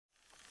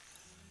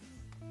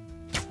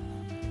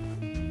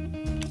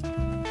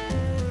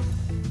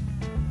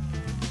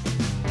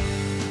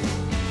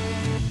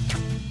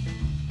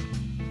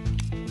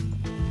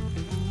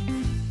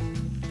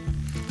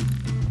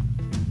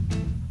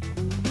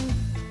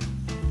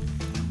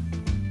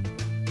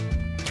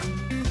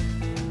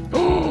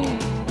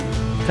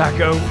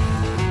Taco.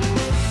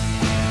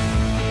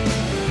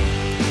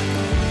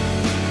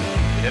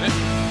 Hit it?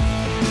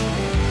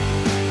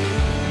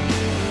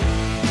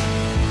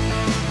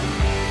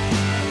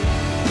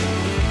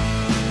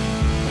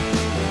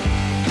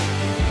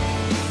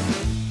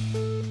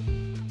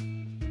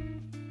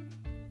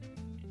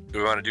 Do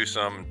we want to do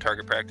some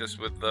target practice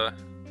with the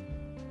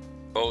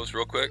bows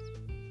real quick?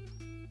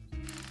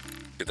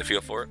 Get the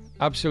feel for it?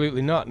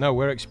 Absolutely not. No,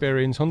 we're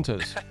experienced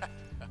hunters.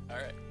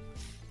 Alright.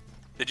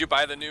 Did you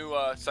buy the new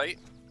sight?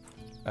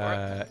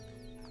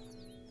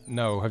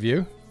 No, have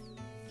you?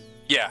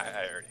 Yeah,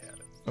 I already had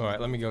it.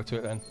 Alright, let me go to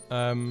it then.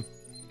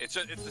 It's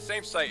the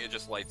same sight, it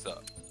just lights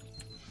up.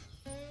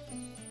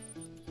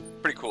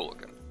 Pretty cool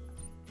looking.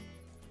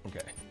 Okay.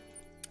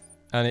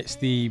 And it's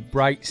the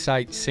bright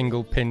sight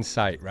single pin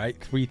sight,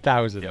 right?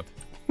 3000. Yep.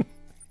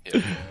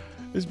 Yep.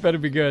 This better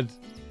be good.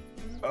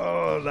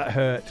 Oh, that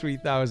hurt.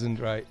 3000,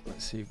 right.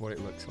 Let's see what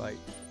it looks like.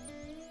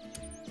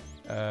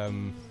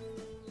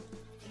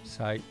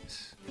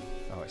 Sights.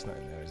 Oh, it's not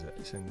in there, is it?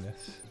 It's in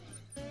this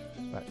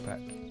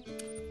backpack.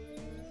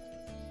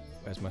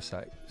 Where's my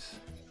sights?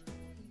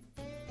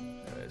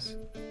 There it is.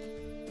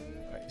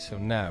 Right, so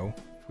now,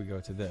 if we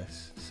go to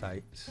this,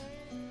 sights.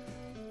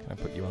 Can I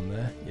put you on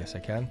there? Yes, I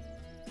can.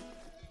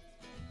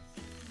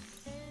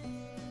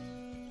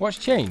 What's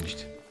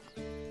changed?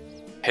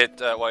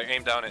 Hit, while you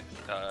aim down it,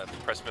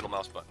 press middle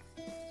mouse button.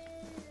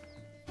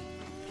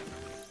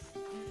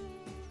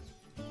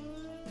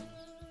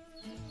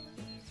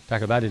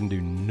 Taco, that didn't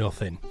do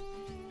nothing.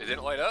 It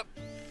didn't light up?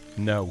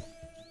 No.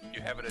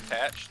 You have it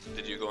attached?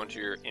 Did you go into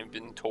your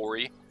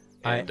inventory?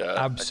 And,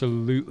 I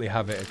absolutely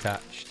have it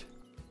attached.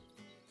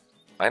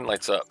 Mine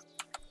lights up.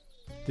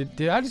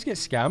 Did I just get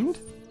scammed?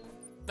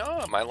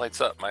 No, mine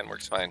lights up. Mine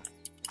works fine.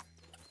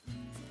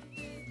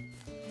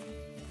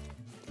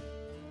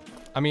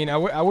 I mean,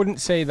 I wouldn't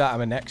say that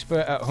I'm an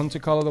expert at Hunter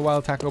Call of the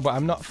Wild, Taco, but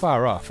I'm not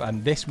far off,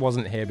 and this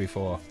wasn't here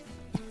before.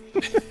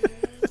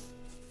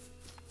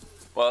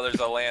 Well, there's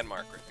a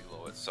landmark right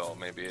below it, so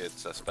maybe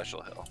it's a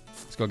special hill.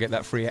 Let's go get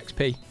that free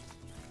XP.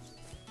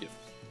 Yep.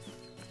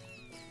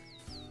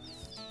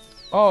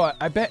 Oh,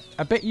 I bet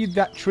you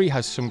that tree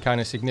has some kind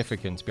of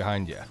significance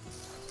behind you.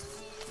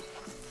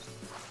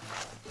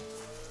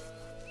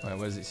 Right,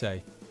 what does it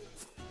say?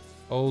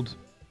 Old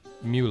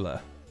Mueller.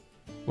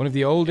 One of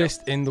the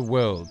oldest in the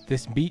world.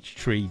 This beech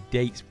tree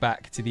dates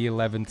back to the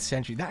 11th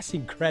century. That's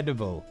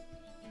incredible.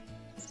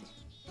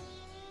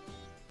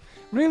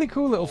 Really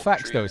cool little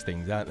facts, those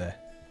things, aren't they?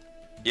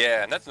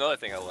 Yeah, and that's another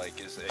thing I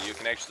like, is you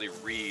can actually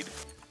read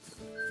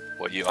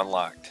what you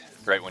unlocked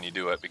right when you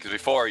do it. Because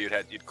before, you'd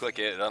click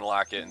it, it'd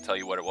unlock it, and tell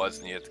you what it was,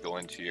 and you have to go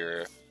into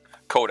your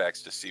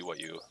codex to see what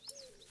you...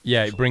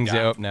 Yeah, it brings it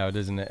up now,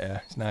 doesn't it?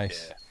 Yeah, it's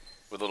nice. Yeah,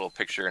 with a little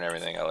picture and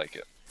everything. I like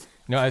it.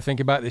 You know what I think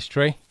about this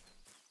tree?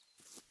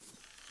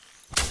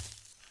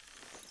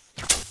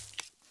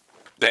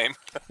 Same.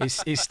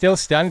 It's still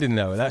standing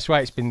though. That's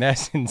why it's been there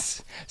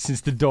since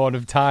the dawn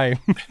of time.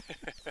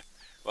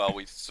 Well,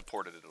 we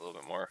supported it a little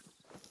bit more.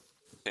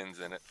 Pins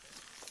in it.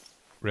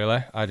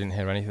 Really? I didn't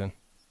hear anything.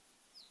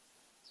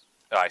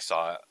 I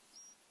saw it.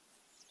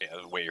 Yeah,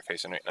 the way you're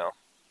facing right now.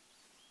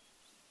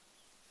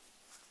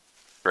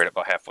 Right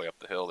about halfway up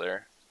the hill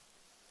there.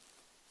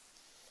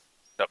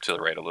 Up to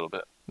the right a little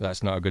bit.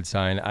 That's not a good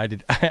sign. I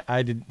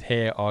didn't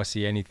hear or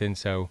see anything,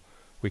 so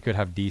we could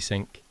have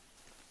desync.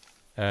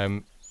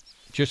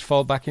 Just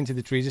fall back into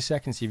the trees a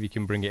second, see if you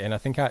can bring it in. I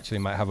think I actually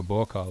might have a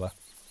bow caller.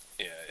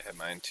 Yeah, I have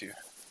mine too.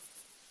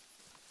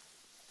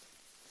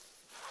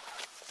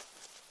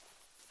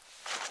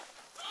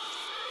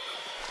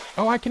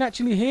 Oh, I can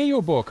actually hear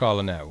your bow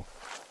caller now.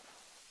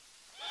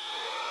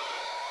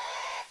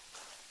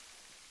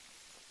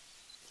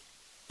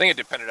 I think it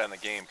depended on the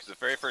game, because the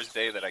very first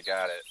day that I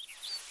got it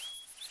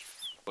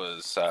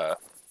was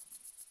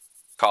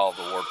Call of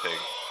the War Pig.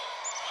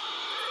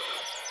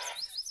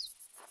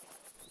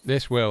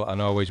 This will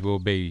and always will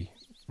be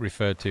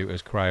referred to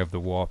as Cry of the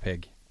War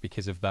Pig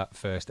because of that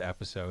first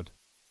episode.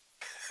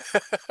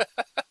 That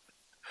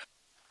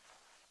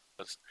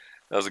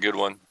was a good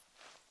one.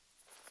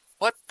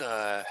 What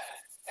the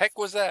heck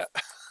was that?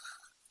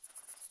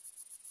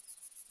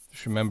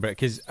 Just remember it,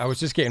 because I was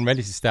just getting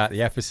ready to start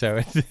the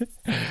episode.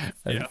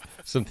 And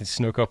something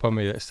snuck up on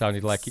me that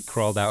sounded like it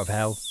crawled out of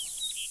hell.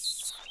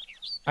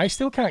 I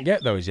still can't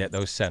get those yet,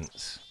 those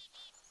scents.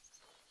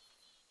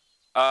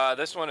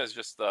 This one is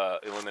just the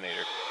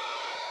Eliminator.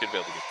 Should be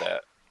able to get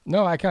that.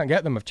 No, I can't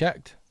get them. I've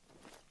checked.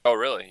 Oh,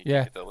 really?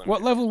 Yeah.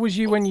 What level was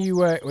you when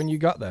you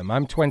got them?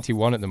 I'm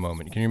 21 at the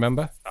moment. Can you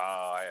remember?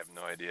 I have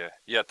no idea.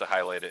 You have to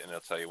highlight it, and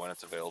it'll tell you when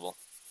it's available.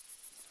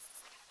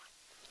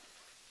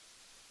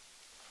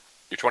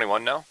 You're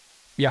 21 now?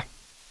 Yeah.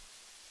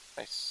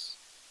 Nice.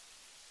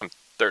 I'm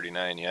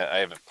 39 yet. I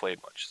haven't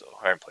played much, so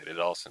I haven't played it at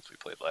all since we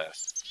played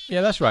last.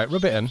 Yeah, that's right.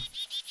 Rub it in.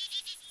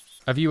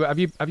 Have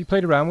you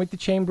played around with the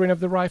chambering of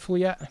the rifle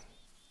yet?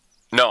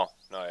 No,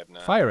 I have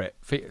not. Fire it.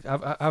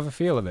 Have a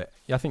feel of it.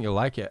 Yeah, I think you'll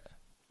like it.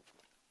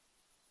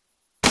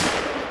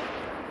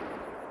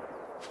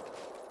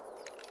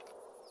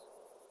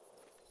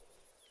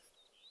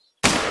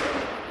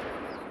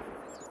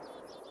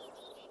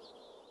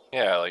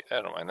 Yeah, like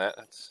I don't mind that.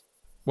 That's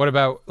What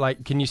about,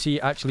 like, can you see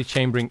actually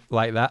chambering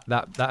like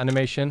that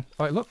animation?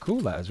 Oh, it looked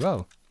cool, that, as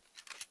well.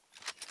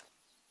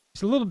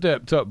 It's a little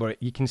derped up,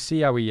 but you can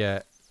see how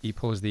he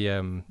pulls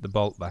the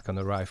bolt back on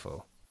the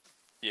rifle.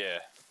 yeah.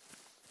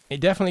 It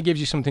definitely gives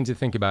you something to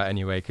think about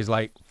anyway, because,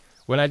 like,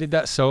 when I did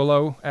that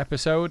solo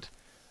episode,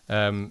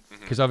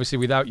 because obviously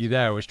without you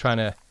there, I was trying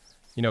to,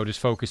 you know, just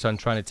focus on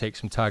trying to take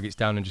some targets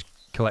down and just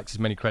collect as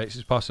many credits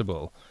as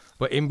possible.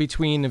 But in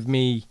between of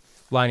me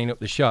lining up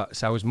the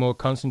shots, I was more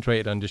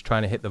concentrated on just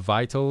trying to hit the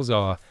vitals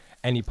or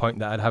any point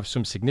that I'd have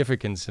some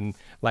significance. And,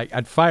 like,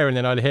 I'd fire and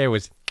then I'd hear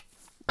was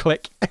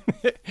click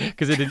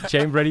because it didn't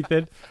chamber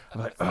anything.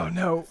 I'm like, oh,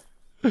 no.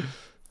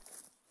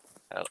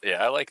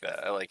 Yeah, I like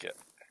that. I like it.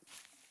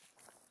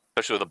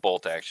 Especially with the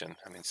bolt action.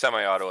 I mean,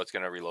 semi-auto, it's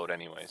going to reload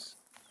anyways.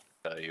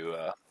 You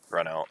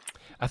run out.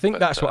 I think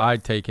that's what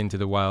I'd take into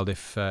the wild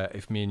if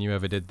me and you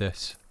ever did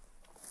this.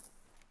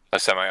 A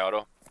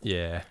semi-auto?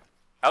 Yeah.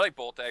 I like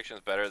bolt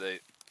actions better.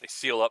 They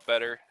seal up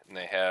better, and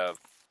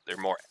they're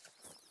more.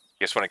 I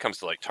guess when it comes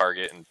to like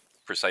target and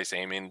precise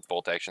aiming,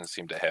 bolt actions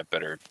seem to have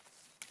better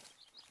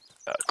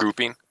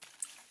grouping,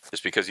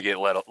 just because you get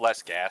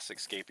less gas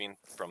escaping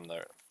from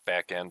the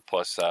back end.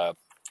 Plus,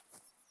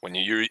 when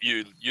you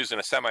using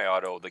a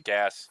semi-auto, the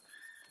gas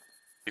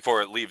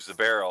before it leaves the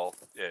barrel,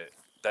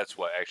 that's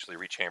what actually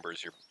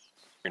rechambers your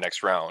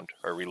next round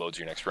or reloads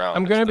your next round.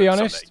 I'm going to be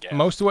honest.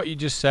 Most of what you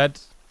just said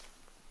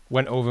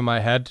went over my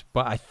head,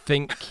 but I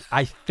think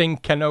I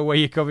know where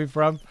you're coming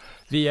from.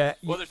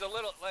 Well, there's a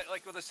little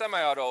like with a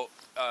semi-auto,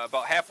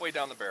 about halfway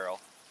down the barrel,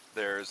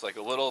 there's like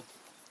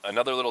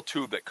another little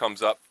tube that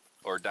comes up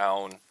or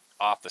down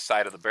off the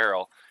side of the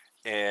barrel,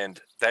 and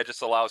that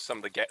just allows some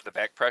of the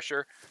back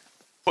pressure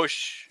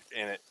push,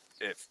 and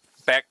it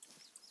back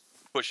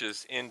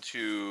pushes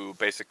into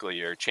basically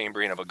your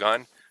chambering of a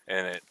gun,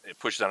 and it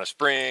pushes on a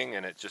spring,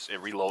 and it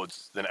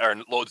reloads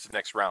loads the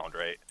next round,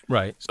 right?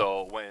 Right.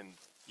 So when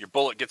your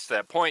bullet gets to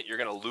that point, you're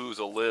going to lose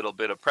a little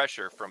bit of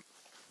pressure from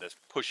this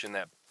pushing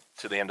that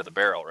to the end of the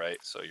barrel, right?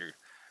 So you're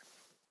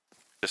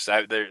just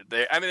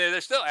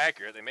they're still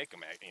accurate. They make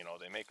them,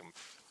 they make them.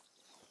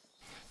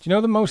 Do you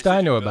know the most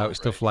I know about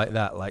stuff like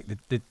that, like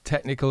the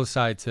technical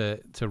side to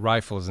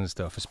rifles and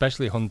stuff,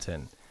 especially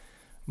hunting?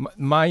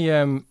 My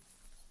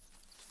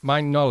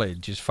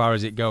knowledge, as far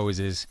as it goes,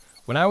 is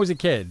when I was a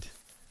kid,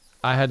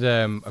 I had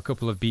a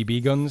couple of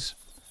BB guns,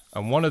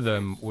 and one of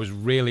them was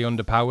really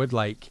underpowered.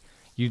 Like,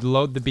 you'd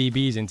load the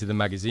BBs into the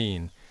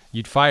magazine,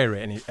 you'd fire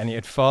it, and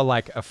it'd fall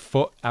like a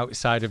foot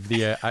outside of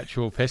the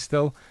actual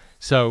pistol.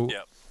 So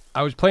yep.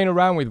 I was playing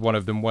around with one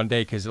of them one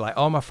day because, like,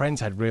 all my friends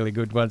had really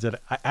good ones, and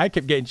I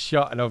kept getting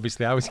shot, and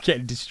obviously I was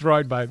getting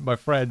destroyed by my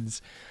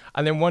friends.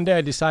 And then one day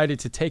I decided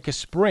to take a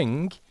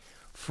spring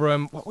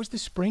from, what was the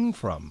spring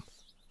from?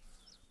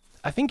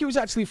 I think it was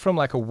actually from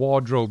like a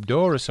wardrobe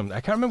door or something. I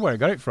can't remember where I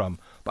got it from,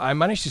 but I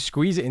managed to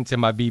squeeze it into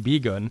my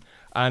BB gun,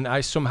 and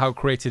I somehow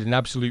created an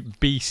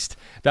absolute beast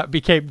that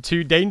became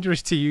too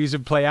dangerous to use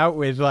and play out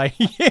with. Like,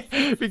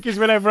 because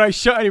whenever I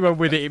shot anyone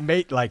with it,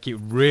 it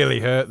really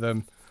hurt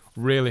them.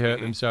 Really hurt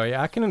them. So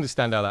yeah, I can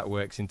understand how that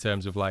works in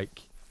terms of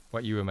like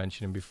what you were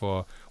mentioning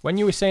before. When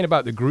you were saying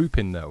about the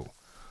grouping though,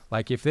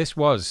 like if this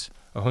was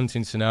a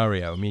hunting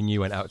scenario, me and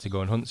you went out to go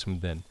and hunt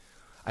something,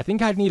 I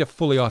think I'd need a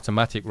fully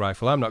automatic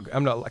rifle. I'm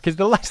not, because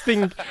the last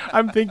thing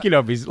I'm thinking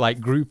of is like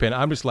grouping.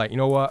 I'm just like, you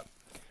know what?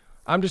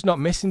 I'm just not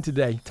missing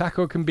today.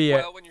 Taco can be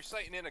Well, when you're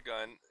sighting in a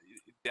gun,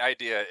 the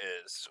idea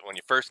is when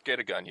you first get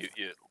a gun, you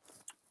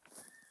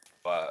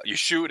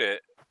shoot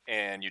it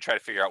and you try to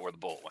figure out where the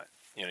bullet went.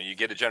 You know, you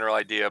get a general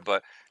idea,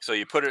 but so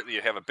you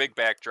have a big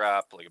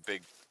backdrop, like a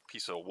big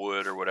piece of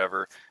wood or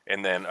whatever,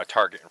 and then a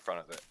target in front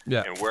of it.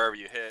 Yeah. And wherever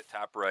you hit,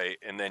 top right,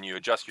 and then you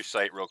adjust your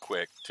sight real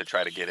quick to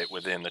try to get it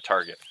within the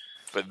target.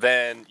 But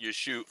then you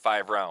shoot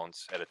 5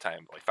 rounds at a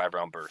time, like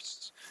 5-round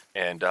bursts.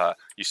 And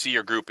you see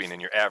your grouping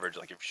and your average.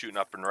 Like if you're shooting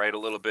up and right a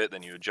little bit,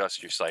 then you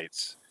adjust your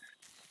sights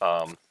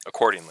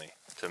accordingly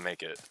to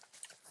make it.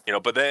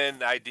 But then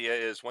the idea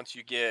is once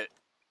you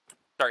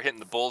start hitting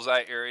the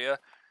bullseye area,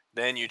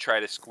 then you try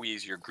to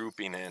squeeze your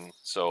grouping in.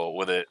 So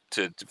with it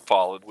to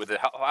follow with it,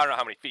 I don't know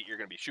how many feet you're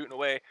going to be shooting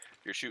away.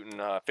 If you're shooting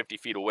 50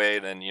 feet away,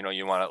 then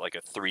you want it like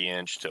a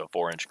 3-inch to a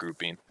 4-inch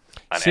grouping.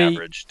 On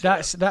average.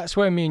 That's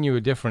where me and you are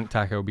different,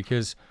 Taco,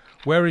 because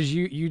whereas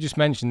you just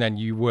mentioned then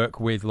you work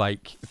with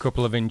like a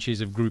couple of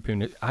inches of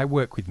grouping, I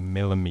work with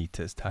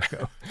millimeters,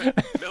 Taco.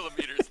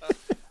 Millimeters,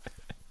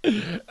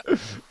 huh?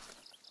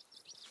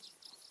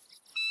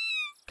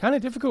 Kind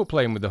of difficult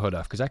playing with the hood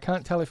off because I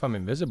can't tell if I'm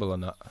invisible or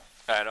not.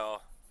 I know.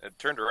 It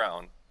turned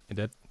around. It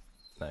did?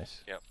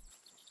 Nice. Yep.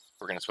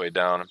 We're going to sway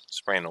down. I'm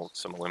spraying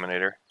some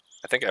Eliminator.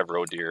 I think I have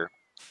roe deer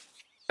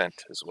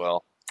scent as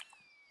well.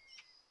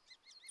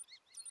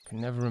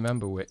 Can never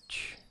remember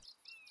which.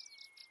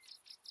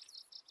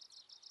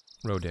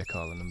 Roe deer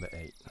caller number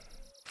 8.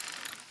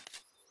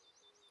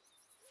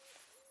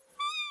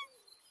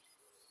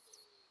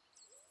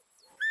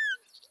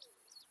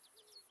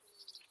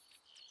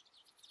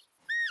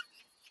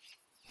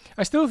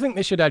 I still think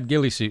they should add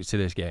ghillie suits to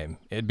this game.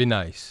 It'd be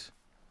nice.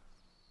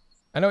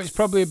 I know it's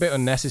probably a bit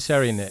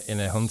unnecessary in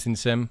a hunting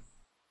sim.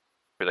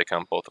 Here they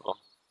come, both of them.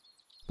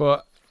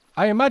 But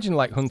I imagine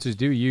like hunters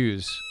do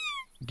use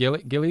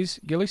ghillie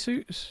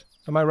suits.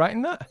 Am I right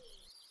in that?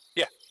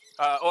 Yeah.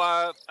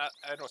 I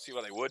don't see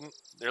why they wouldn't.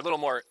 They're a little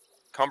more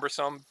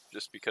cumbersome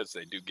just because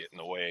they do get in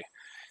the way.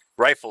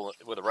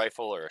 With a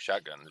rifle or a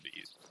shotgun would be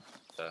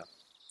easy.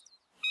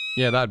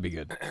 Yeah, that'd be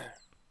good.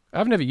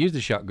 I've never used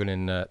a shotgun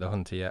in the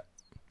hunter yet.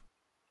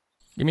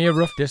 Give me a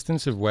rough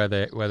distance of where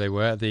they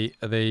were. Are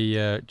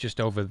they just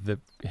over the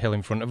hill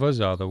in front of us,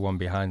 or the one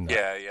behind them?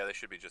 Yeah, they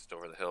should be just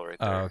over the hill right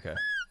there. Oh, okay.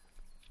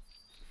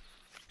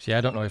 See,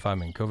 I don't know if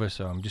I'm in cover,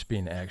 so I'm just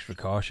being extra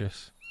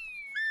cautious.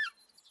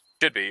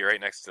 Should be. You're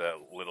right next to that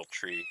little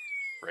tree,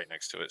 right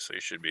next to it, so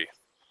you should be.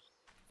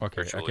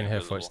 Okay, I can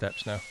hear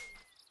footsteps now.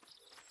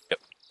 Yep.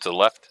 To the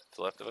left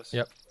of us.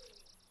 Yep.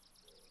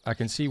 I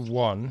can see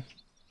one.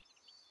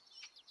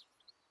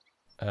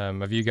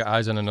 Have you got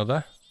eyes on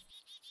another?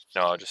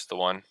 No, just the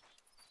one.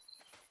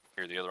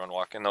 Here's the other one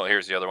walking. No,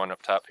 here's the other one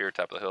up top here,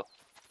 top of the hill.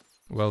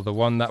 Well, the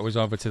one that was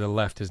over to the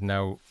left has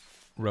now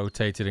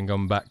rotated and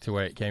gone back to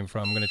where it came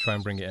from. I'm going to try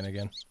and bring it in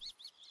again.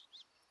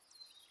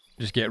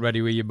 Just get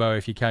ready with your bow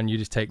if you can. You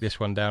just take this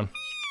one down.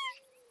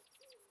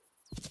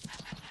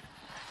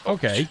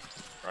 Okay.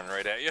 Run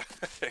right at you.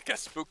 It got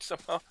spooked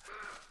somehow.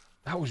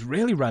 That was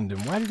really random.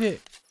 Why did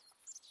it...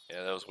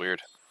 Yeah, that was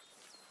weird.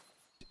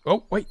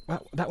 Oh, wait.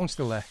 That one's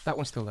still there. That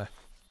one's still there.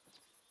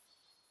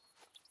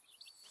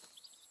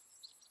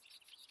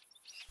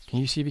 Can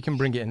you see if you can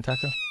bring it in,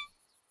 Taco?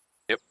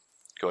 Yep.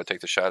 Go ahead,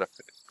 take the shot if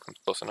it comes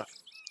close enough.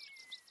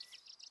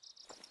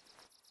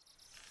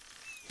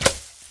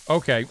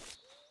 Okay.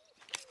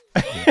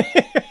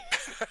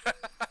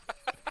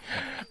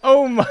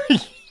 Oh my...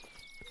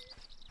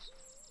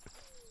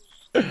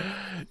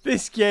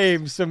 This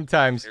game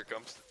sometimes... Here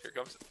comes.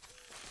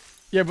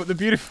 Yeah, but the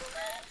beautiful...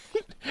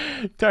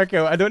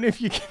 Taco, I don't know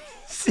if you can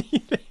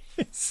see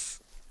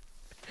this.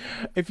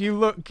 If you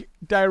look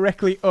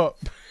directly up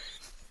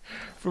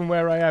from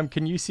where I am,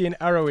 can you see an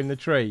arrow in the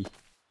tree?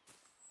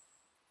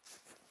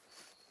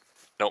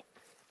 Nope.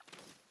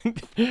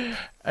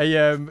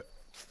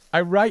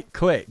 I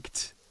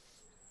right-clicked,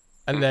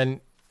 and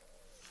then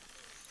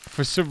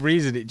for some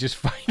reason it just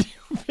fired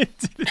up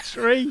into the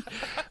tree.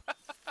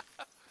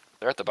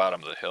 They're at the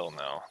bottom of the hill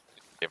now.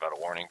 Gave out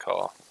a warning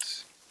call.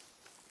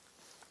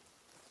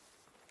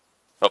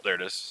 Oh, there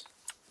it is.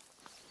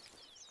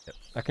 Yep,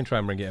 I can try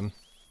and bring it in.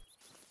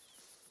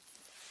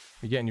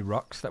 You get any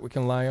rocks that we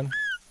can lie on?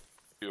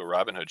 Do a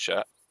Robin Hood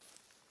shot.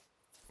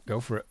 Go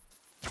for it.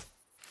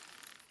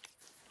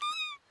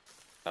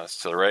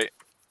 It's to the right.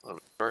 A little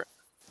bit short.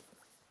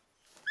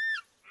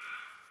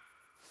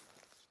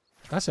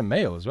 That's a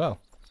male as well.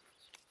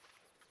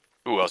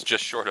 Ooh, I was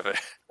just short of it.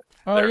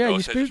 Oh yeah,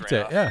 you spooked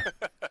it, yeah.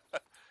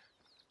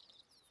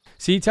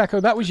 See,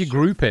 Taco, that was your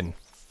grouping.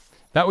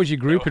 That was your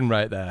grouping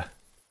right there.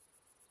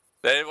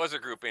 It was a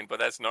grouping, but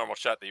that's a normal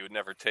shot that you would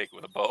never take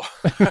with a bow.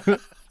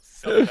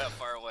 So that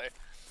far away.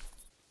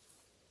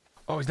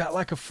 Oh, is that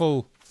like a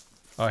full...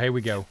 Oh, here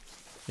we go.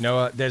 You know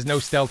what? There's no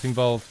stealth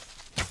involved.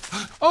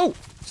 Oh!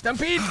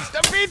 Stampede!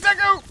 Stampede,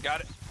 Taco!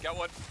 Got it. Got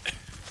one.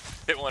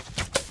 Hit one.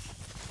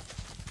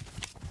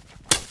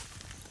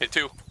 Hit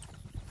two.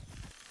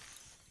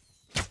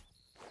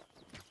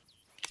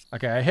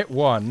 Okay, I hit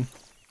one.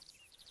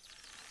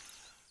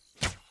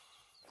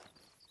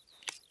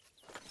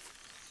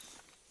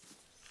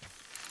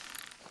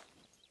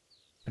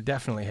 I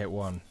definitely hit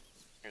one.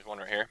 Here's one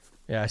right here.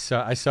 Yeah, I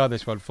saw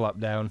this one flop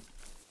down.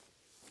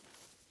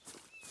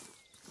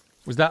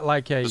 Was that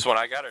like a... This one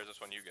I got, or is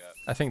this one you got?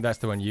 I think that's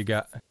the one you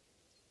got.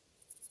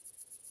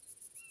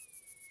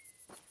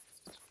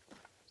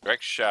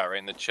 Direct shot right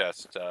in the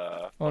chest.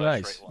 Oh,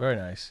 nice. Right, very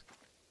nice.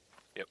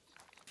 Yep.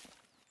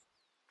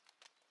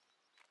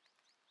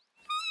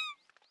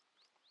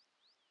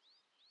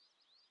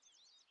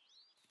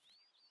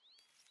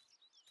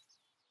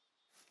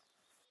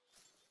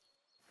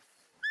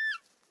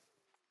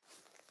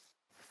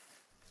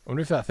 I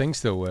wonder if that thing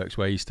still works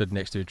where you stood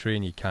next to a tree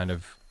and you kind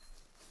of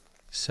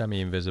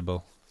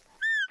semi-invisible.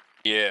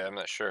 Yeah, I'm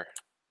not sure.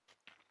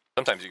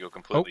 Sometimes you go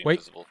completely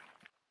invisible.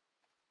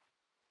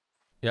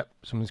 Yep,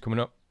 someone's coming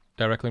up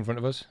directly in front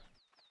of us.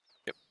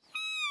 Yep.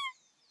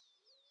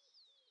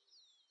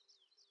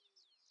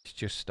 It's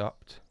just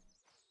stopped.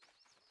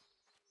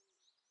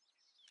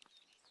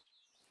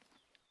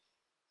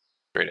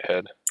 Straight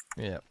ahead.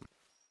 Yep.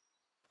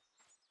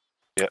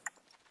 Yep.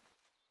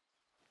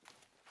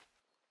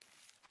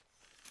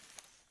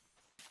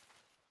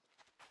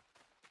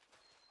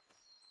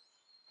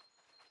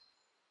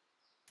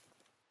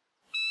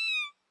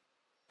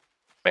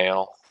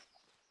 Male.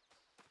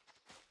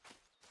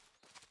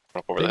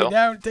 Up over the hill. Take it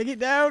down! Take it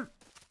down!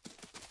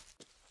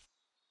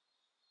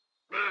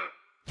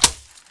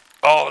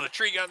 Oh, the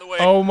tree got in the way.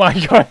 Oh my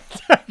god!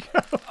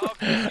 Oh,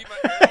 can you see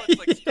my arrow? It's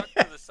like stuck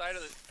to the side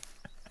of the...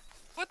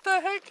 What the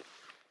heck?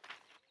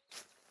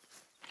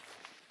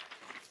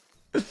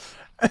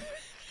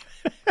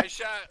 I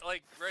shot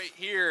like right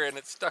here and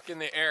it's stuck in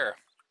the air.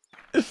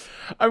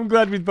 I'm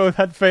glad we both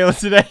had fail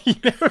today. You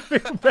never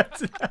feel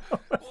better now.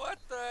 What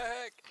the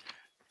heck?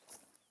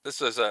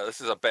 This is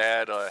a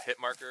bad hit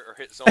marker or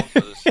hit zone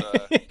for this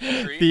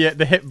tree.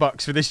 The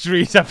hitbox for this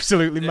tree is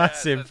absolutely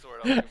massive. That's the word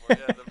I'm looking for.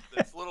 Yeah,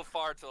 it's a little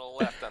far to the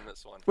left on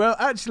this one. Well,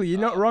 actually, you're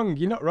not wrong.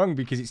 You're not wrong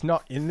because it's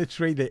not in the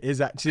tree. There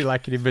is actually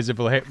like an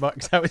invisible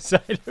hitbox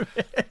outside of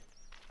it.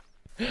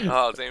 Oh,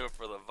 I was aiming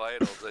for the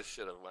vitals. That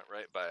should have went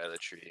right by the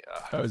tree.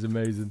 That was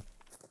amazing.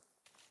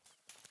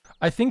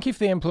 I think if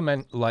they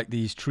implement like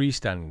these tree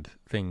stand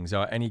things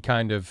or any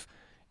kind of,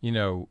 you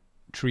know,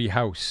 tree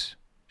house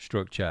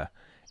structure,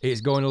 it's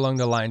going along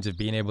the lines of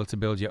being able to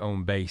build your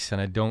own base,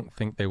 and I don't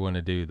think they want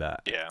to do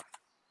that. Yeah.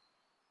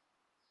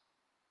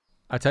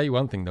 I'll tell you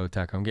one thing though,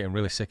 Tak, I'm getting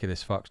really sick of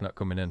this fox not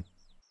coming in.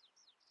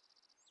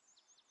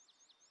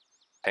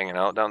 Hanging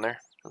out down there?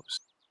 Oops.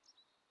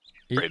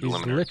 He's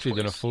literally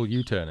done a full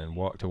U-turn and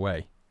walked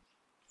away.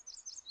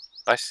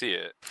 I see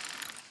it.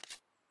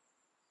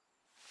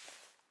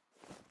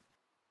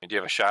 Do you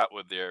have a shot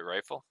with your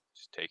rifle?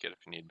 Just take it if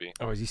you need be.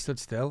 Oh, is he stood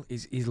still?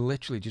 He's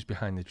literally just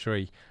behind the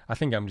tree. I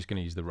think I'm just going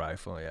to use the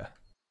rifle, yeah.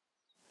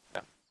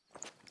 Yeah.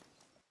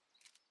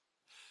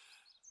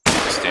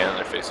 Standing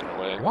there facing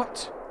away.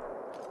 What?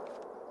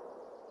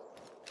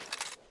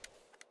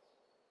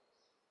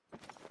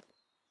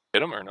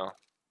 Hit him or no?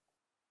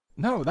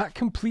 No, that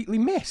completely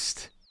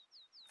missed.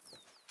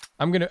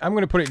 I'm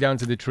gonna put it down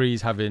to the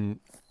trees having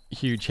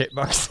huge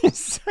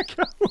hitboxes.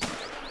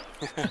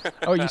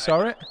 Oh, you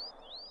saw it?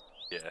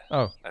 Yeah.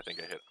 Oh. I think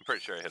I hit. I'm pretty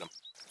sure I hit him.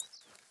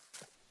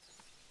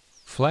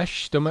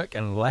 Flesh, stomach,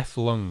 and left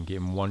lung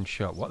in one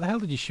shot. What the hell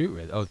did you shoot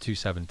with? Oh,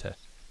 270.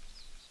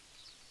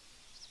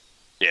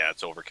 Yeah,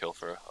 it's overkill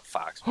for a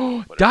fox.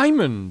 Oh,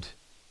 diamond!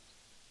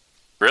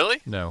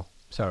 Really? No,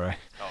 sorry.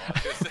 Oh,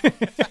 I was gonna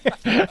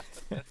say.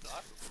 That's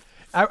awesome.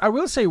 I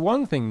will say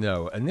one thing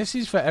though, and this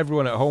is for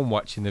everyone at home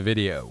watching the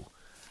video.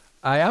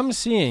 I am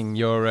seeing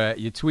your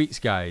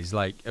tweets, guys,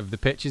 like of the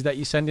pictures that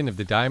you're sending of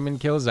the diamond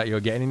kills that you're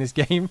getting in this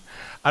game.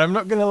 And I'm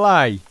not gonna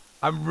lie,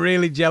 I'm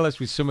really jealous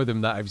with some of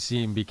them that I've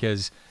seen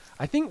because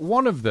I think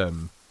one of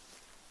them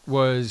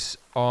was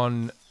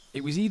on.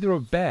 It was either a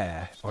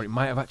bear or it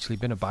might have actually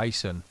been a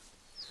bison.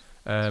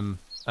 And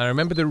I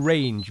remember the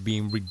range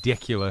being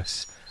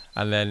ridiculous.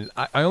 And then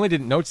I only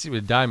didn't notice it was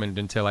a diamond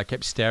until I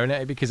kept staring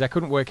at it because I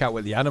couldn't work out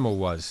what the animal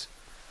was.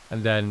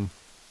 And then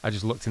I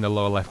just looked in the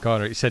lower left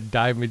corner. It said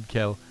diamond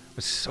kill. I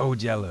was so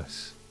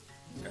jealous.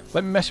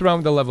 Let me mess around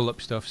with the level up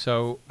stuff.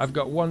 So I've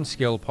got one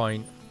skill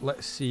point.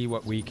 Let's see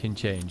what we can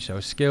change. So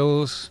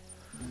skills.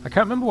 I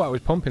can't remember what I was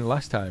pumping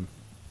last time.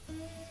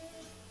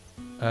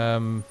 I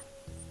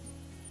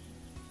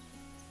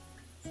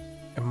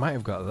might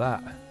have got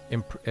that.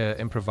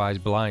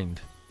 Improvised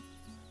blind.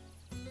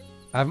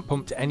 I haven't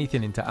pumped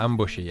anything into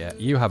ambusher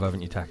yet. You have,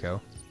 haven't you, Taco?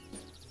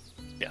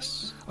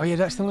 Yes. Oh yeah,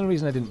 that's the only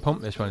reason I didn't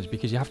pump this one is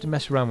because you have to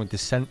mess around with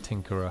Descent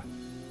Tinkerer,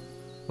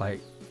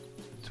 like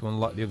to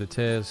unlock the other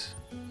tiers.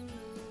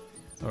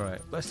 All right,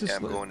 let's just.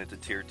 Yeah, I'm going into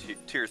tier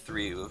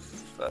 3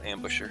 with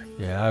ambusher.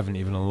 Yeah, I haven't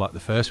even unlocked the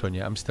first one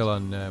yet. I'm still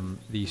on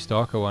the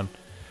Stalker one.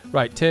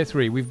 Right, tier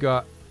 3. We've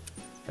got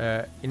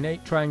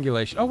innate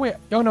triangulation. Oh wait,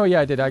 oh no, yeah,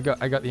 I did. I got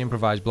the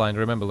improvised blind.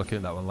 I remember looking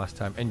at that one last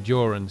time.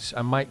 Endurance.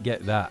 I might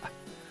get that.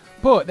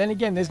 But then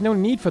again, there's no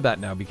need for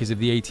that now because of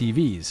the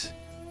ATVs.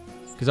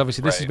 Because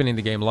obviously this has been in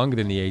the game longer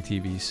than the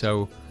ATVs.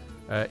 So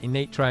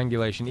innate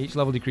triangulation. Each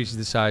level decreases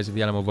the size of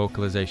the animal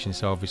vocalization.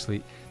 So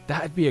obviously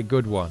that'd be a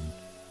good one.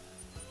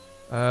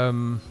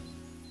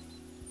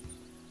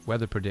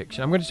 Weather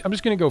prediction. I'm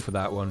just gonna go for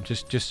that one.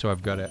 Just so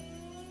I've got it.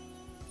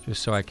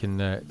 Just so I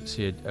can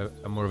see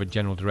a more of a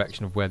general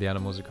direction of where the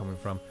animals are coming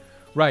from.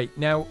 Right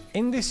now,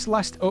 in this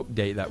last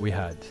update that we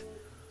had.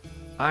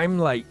 I'm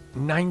like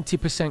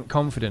 90%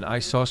 confident I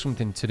saw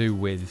something to do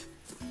with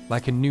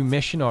like a new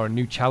mission or a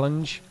new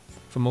challenge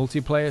for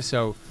multiplayer,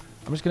 so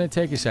I'm just going to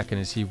take a second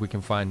and see if we can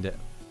find it.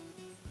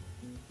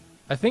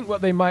 I think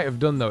what they might have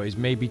done though is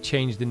maybe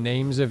change the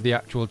names of the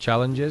actual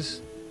challenges.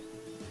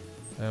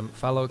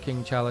 Fallow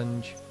King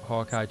Challenge,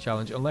 Hawkeye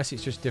Challenge, unless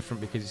it's just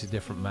different because it's a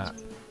different map.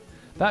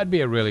 That'd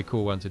be a really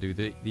cool one to do,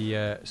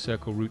 the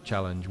Circle Route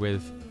Challenge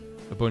with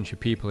a bunch of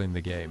people in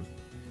the game.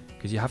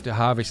 Because you have to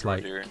harvest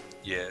like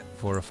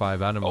 4 or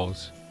 5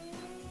 animals. Oh.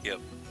 Yep.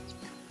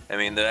 I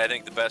mean, I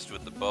think the best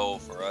with the bow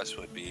for us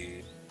would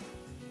be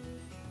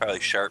probably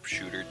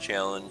sharpshooter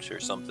challenge or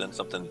something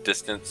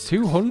distance.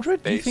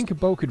 200? Do you think a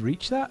bow could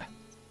reach that?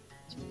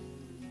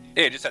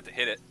 Yeah, you just have to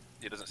hit it.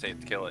 It doesn't say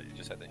to kill it. You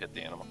just have to hit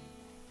the animal.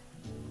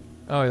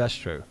 Oh, that's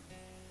true.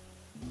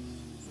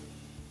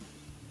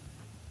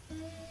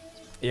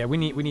 Yeah, we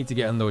need to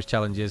get on those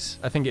challenges.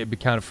 I think it'd be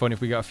kind of fun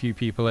if we got a few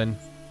people in.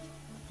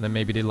 And then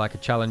maybe did like a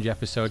challenge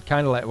episode,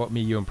 kind of like what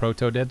me, you, and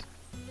Proto did.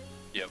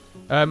 Yep.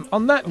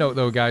 On that note,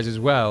 though, guys, as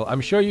well,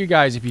 I'm sure you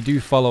guys, if you do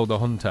follow the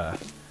Hunter,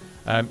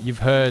 you've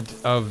heard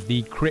of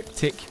the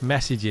cryptic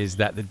messages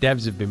that the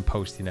devs have been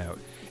posting out.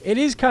 It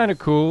is kind of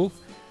cool,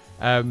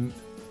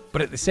 but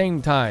at the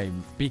same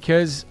time,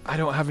 because I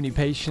don't have any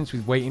patience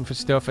with waiting for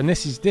stuff, and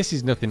this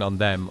is nothing on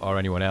them or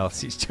anyone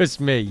else, it's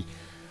just me.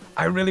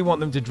 I really want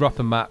them to drop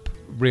a map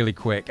really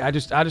quick. I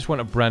just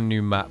want a brand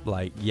new map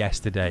like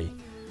yesterday.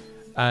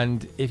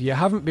 And if you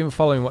haven't been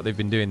following what they've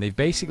been doing, they've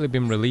basically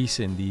been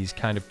releasing these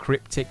kind of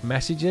cryptic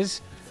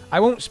messages. I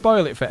won't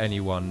spoil it for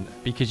anyone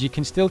because you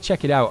can still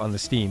check it out on the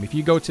Steam. If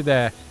you go to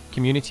their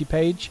community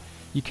page,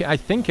 you can, I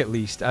think at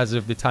least as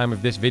of the time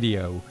of this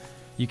video,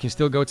 you can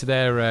still go to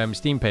their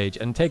Steam page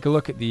and take a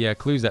look at the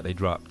clues that they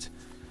dropped.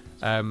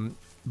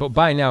 But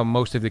by now,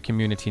 most of the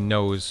community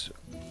knows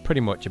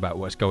pretty much about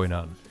what's going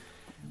on.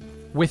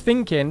 We're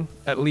thinking,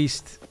 at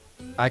least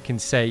I can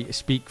say,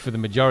 speak for the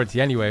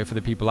majority anyway, for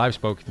the people I've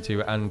spoken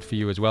to, and for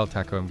you as well,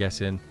 Taco, I'm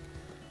guessing,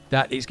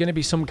 that it's going to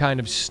be some kind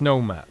of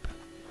snow map,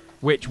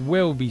 which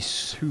will be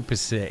super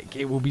sick.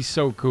 It will be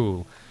so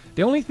cool.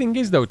 The only thing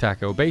is, though,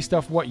 Taco, based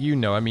off what you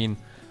know, I mean,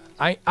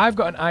 I've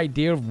got an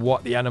idea of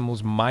what the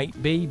animals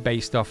might be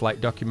based off,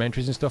 like,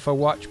 documentaries and stuff I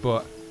watch,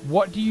 but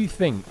what do you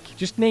think?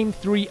 Just name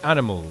 3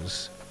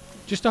 animals,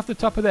 just off the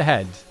top of the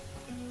head,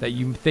 that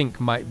you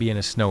think might be in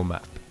a snow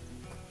map.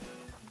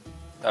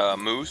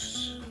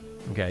 Moose.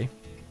 Okay.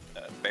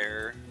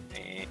 Bear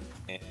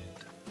and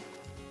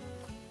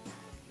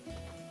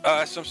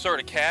some sort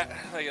of cat.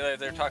 Like,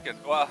 they're talking.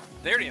 Well,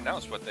 they already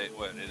announced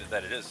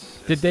that it is.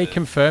 Did they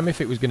confirm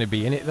if it was going to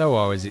be in it though,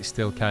 or is it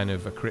still kind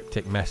of a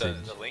cryptic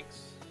message? The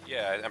links.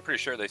 Yeah, I'm pretty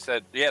sure they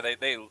said. Yeah,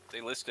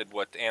 they listed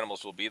what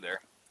animals will be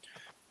there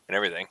and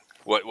everything.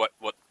 What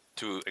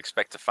to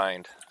expect to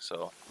find.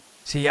 So.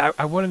 See,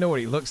 I want to know what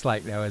it looks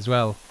like now as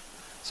well.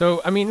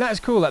 So I mean, that's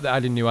cool that they're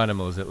adding new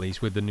animals at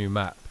least with the new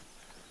map,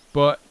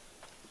 but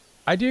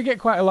I do get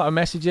quite a lot of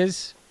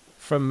messages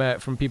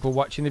from people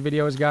watching the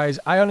videos, guys.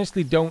 I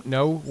honestly don't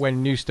know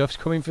when new stuff's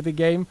coming for the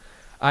game.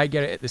 I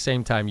get it at the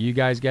same time you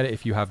guys get it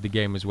if you have the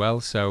game as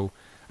well. So,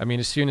 I mean,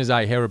 as soon as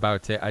I hear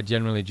about it, I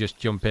generally just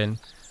jump in.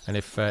 And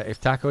if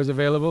Taco is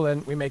available,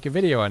 then we make a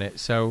video on it.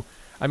 So,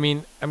 I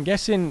mean, I'm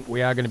guessing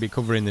we are going to be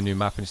covering the new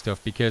map and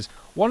stuff, because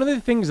one of the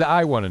things that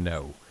I want to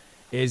know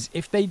is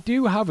if they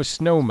do have a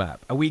snow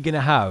map, are we going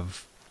to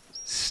have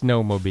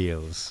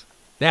snowmobiles?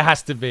 There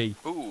has to be.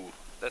 Ooh,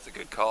 that's a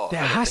good call. There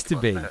has to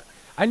be.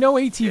 I know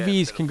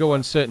ATVs can go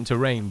on certain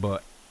terrain,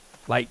 but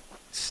like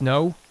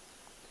snow,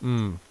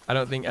 I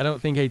don't think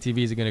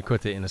ATVs are going to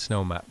cut it in a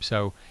snow map.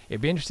 So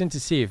it'd be interesting to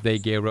see if they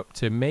gear up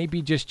to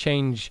maybe just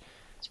change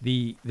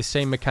the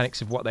same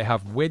mechanics of what they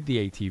have with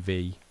the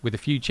ATV with a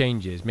few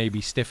changes.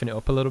 Maybe stiffen it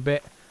up a little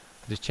bit,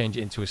 just change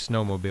it into a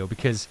snowmobile.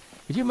 Because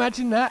could you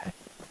imagine that?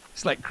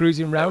 It's like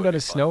cruising around on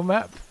a snow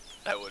map.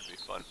 That would be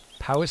fun.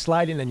 Power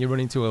sliding, and you run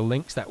into a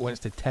lynx that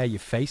wants to tear your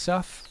face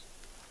off.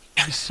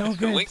 It's so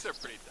good. The lynx are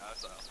pretty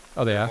docile.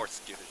 Oh, they are? More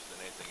skittish than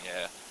anything,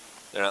 yeah.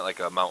 They're not like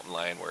a mountain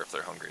lion where if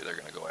they're hungry, they're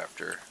going to go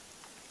after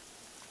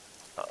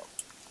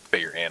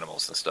bigger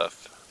animals and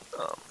stuff.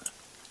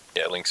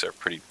 Yeah, lynx are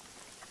pretty...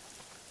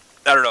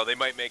 I don't know, they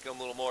might make them a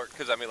little more...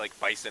 Because, I mean, like,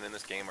 bison in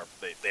this game,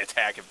 they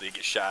attack if they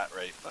get shot,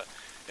 right? But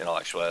in all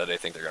actuality, I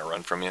think they're going to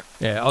run from you.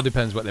 Yeah, it all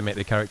depends what they make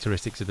the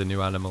characteristics of the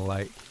new animal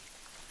like.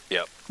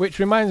 Yep. Which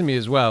reminds me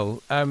as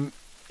well,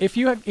 if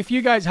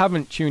you guys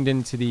haven't tuned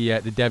into the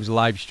devs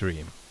live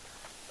stream,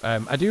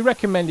 I do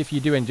recommend, if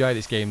you do enjoy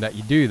this game, that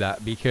you do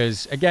that,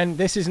 because again,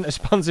 this isn't a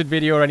sponsored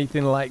video or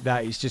anything like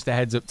that. It's just a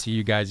heads up to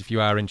you guys if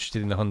you are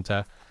interested in the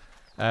Hunter.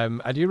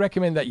 I do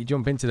recommend that you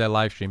jump into their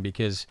live stream,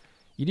 because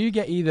you do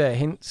get either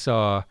hints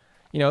or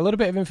a little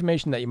bit of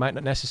information that you might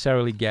not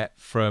necessarily get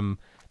from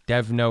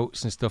dev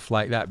notes and stuff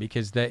like that,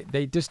 because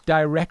they just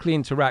directly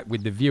interact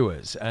with the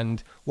viewers.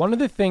 And one of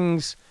the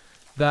things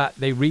that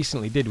they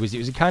recently did was it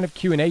was a kind of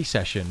Q&A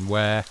session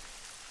where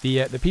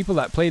the people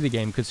that play the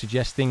game could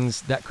suggest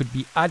things that could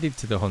be added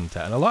to the Hunter,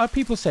 and a lot of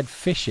people said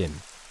fishing,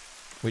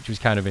 which was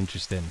kind of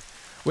interesting,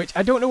 which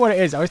I don't know what it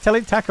is. I was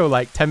telling Taco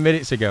like 10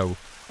 minutes ago,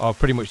 or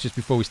pretty much just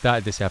before we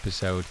started this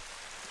episode,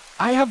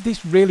 I have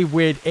this really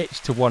weird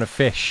itch to want to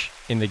fish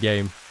in the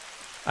game.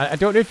 I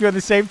don't know if you're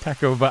the same,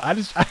 Taco, but I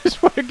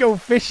just want to go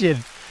fishing.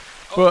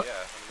 Oh, but yeah, I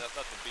mean, that's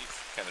not the beach,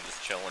 kind of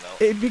just chilling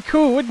out. It'd be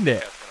cool, wouldn't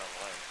it? Yeah.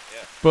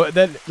 But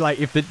then, like,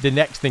 if the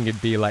next thing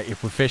would be, like,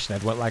 if we're fishing,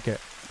 I'd want, like, a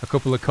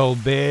couple of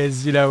cold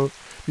beers,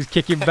 just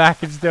kicking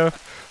back and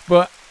stuff.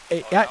 But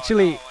it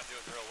actually...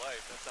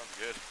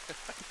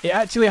 It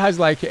actually has,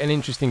 like, an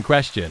interesting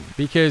question,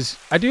 because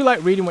I do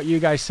like reading what you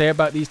guys say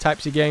about these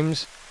types of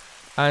games,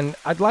 and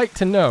I'd like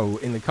to know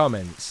in the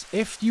comments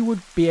if you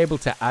would be able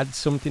to add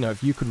something, or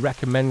if you could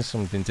recommend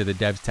something to the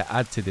devs to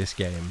add to this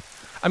game.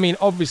 I mean,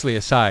 obviously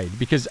aside,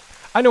 because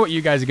I know what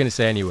you guys are going to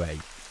say anyway.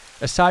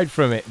 Aside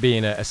from it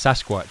being a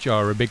Sasquatch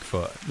or a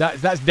Bigfoot,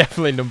 that's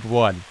definitely number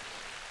one.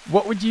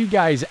 What would you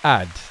guys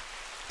add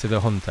to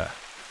the Hunter?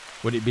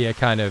 Would it be a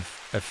kind of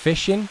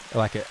fishing,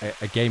 like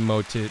a game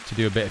mode to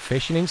do a bit of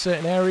fishing in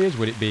certain areas?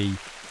 Would it be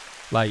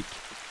like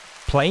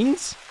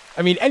planes?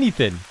 I mean,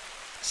 anything.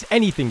 It's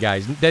anything,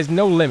 guys. There's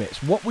no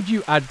limits. What would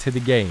you add to the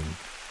game?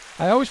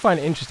 I always find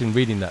it interesting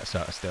reading that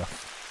sort of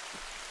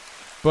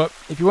stuff. But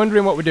if you're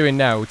wondering what we're doing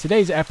now,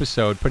 today's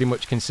episode pretty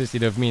much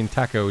consisted of me and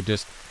Taco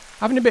just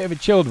having a bit of a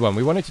chilled one.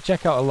 We wanted to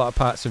check out a lot of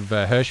parts of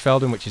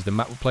HIRSCHFELDEN, which is the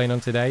map we're playing on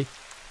today.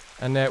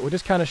 And we're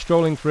just kind of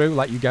strolling through,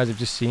 like you guys have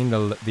just seen,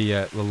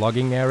 the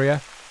logging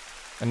area.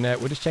 And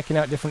we're just checking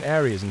out different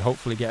areas and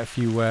hopefully get a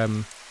few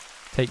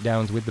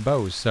takedowns with the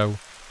bows. So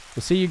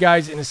we'll see you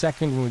guys in a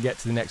second when we get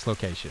to the next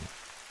location.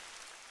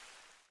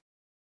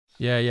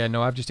 Yeah,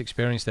 no, I've just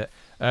experienced it.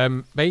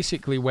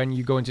 Basically, when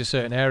you go into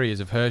certain areas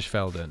of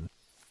HIRSCHFELDEN,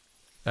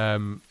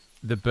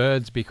 the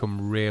birds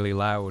become really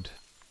loud.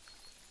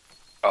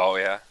 Oh,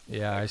 yeah?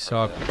 Yeah, I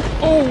saw...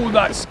 Oh,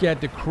 that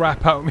scared the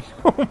crap out of me.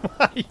 Oh,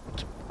 my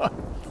God.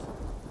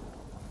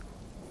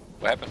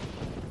 What happened?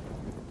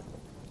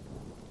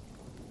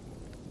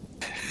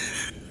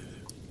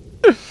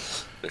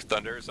 There's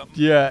thunder or something?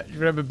 Yeah, you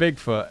remember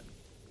Bigfoot?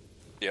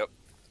 Yep.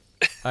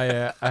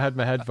 I had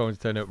my headphones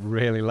turned up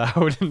really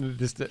loud and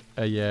just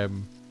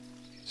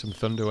some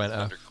thunder went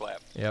off.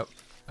 Thunderclap. Yep.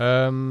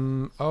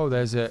 Oh,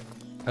 there's a...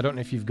 I don't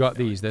know if you've got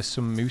these. There's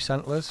some moose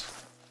antlers.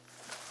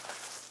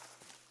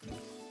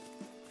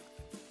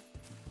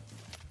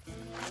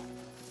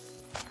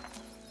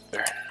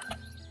 There.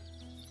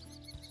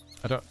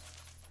 I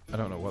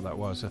don't know what that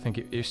was. I think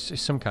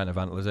it's some kind of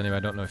antlers anyway. I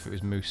don't know if it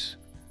was moose.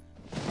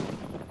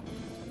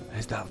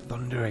 There's that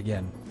thunder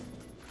again.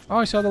 Oh,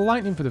 I saw the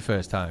lightning for the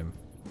first time.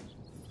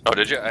 Oh,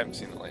 did you? I haven't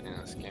seen the lightning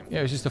in this game. Yeah,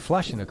 it was just a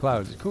flash in the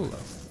clouds. It's cool though.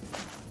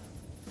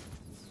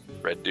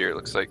 Red deer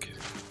looks like.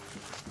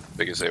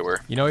 Big as they were.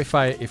 You know, if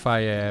I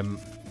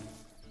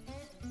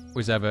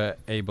was ever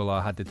able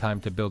or had the time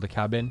to build a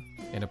cabin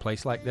in a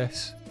place like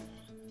this,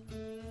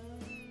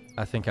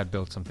 I think I'd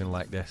build something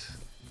like this.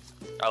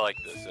 I like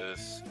this.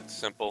 It's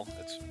simple.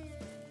 It's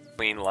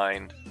clean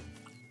lined,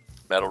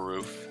 metal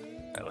roof.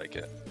 I like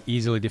it.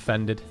 Easily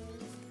defended.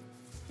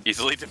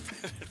 Easily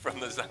defended from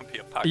the zombie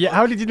apocalypse. Yeah,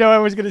 how did you know I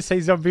was going to say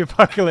zombie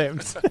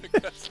apocalypse?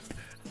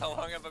 How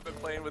long have I been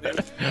playing with you?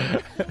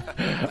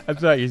 I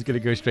thought he was going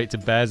to go straight to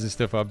bears and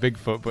stuff or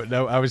Bigfoot, but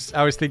no, I was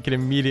thinking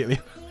immediately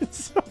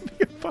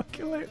zombie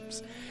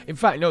apocalypse. In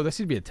fact, no, this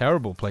would be a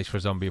terrible place for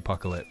a zombie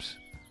apocalypse.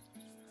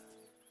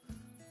 Do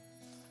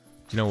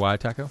you know why,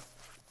 Taco?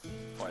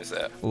 Why is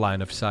that?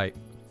 Line of sight.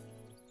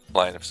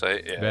 Line of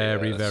sight, yeah.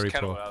 Very, that's very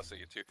kind poor. of what I was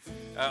thinking too.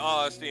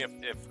 Honestly,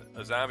 if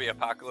a zombie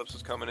apocalypse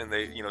was coming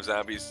and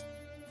zombies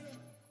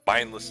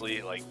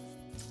mindlessly like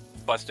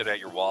busted at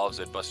your walls,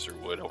 they'd bust your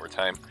wood over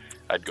time.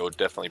 I'd go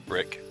definitely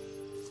brick.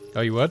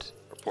 Oh, you would?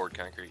 Or poured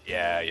concrete.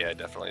 Yeah,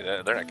 definitely.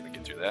 They're not going to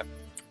get through that.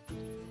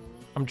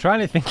 I'm trying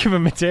to think of a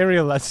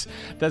material that's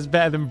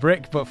better than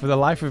brick, but for the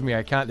life of me,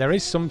 I can't. There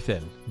is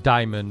something.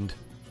 Diamond.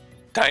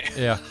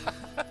 Yeah.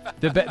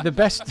 The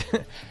best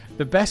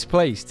the best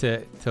place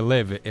to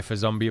live if a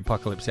zombie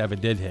apocalypse ever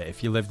did hit,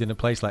 if you lived in a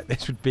place like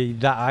this, would be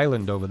that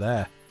island over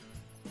there.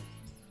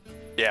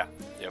 Yeah.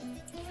 Yep.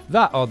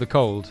 That or the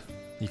cold.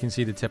 You can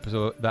see the tip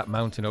of that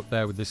mountain up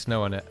there with the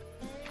snow on it,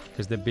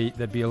 because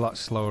they'd be a lot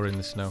slower in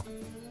the snow.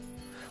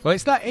 Well,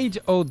 it's that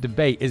age-old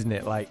debate, isn't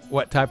it? Like,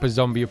 what type of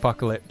zombie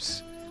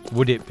apocalypse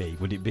would it be?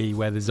 Would it be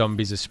where the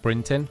zombies are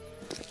sprinting,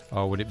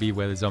 or would it be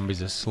where the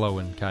zombies are slow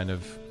and kind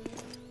of,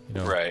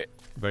 right,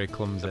 very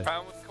clumsy? The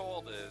problem with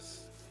cold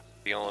is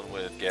dealing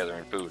with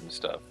gathering food and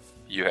stuff.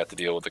 You have to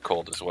deal with the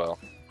cold as well.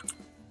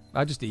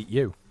 I just eat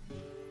you.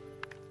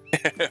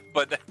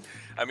 But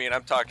I mean,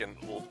 I'm talking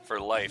for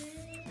life.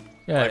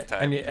 Yeah,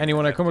 lifetime.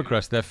 anyone I come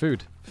across, their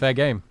food. Fair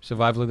game.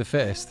 Survival of the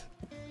fittest.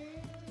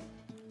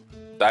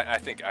 I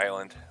think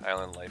island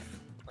life,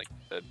 like,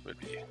 that would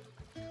be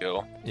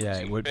cool. Yeah,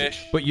 it would.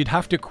 Fish. But you'd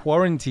have to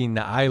quarantine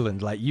that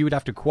island. Like, you would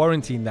have to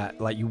quarantine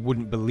that like you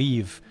wouldn't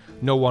believe.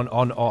 No one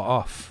on or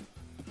off.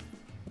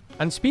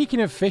 And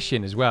speaking of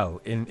fishing as well,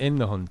 in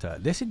the Hunter,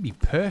 this would be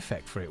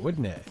perfect for it,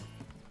 wouldn't it?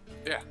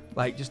 Yeah.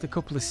 Like, just a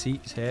couple of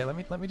seats here. Let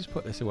me just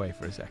put this away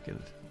for a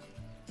second.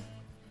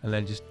 And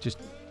then just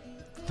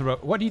throw.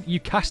 What do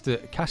you cast a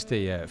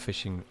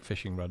fishing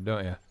rod,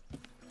 don't you?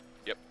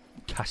 Yep.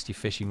 Cast your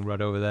fishing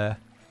rod over there.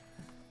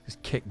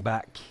 Just kick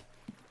back.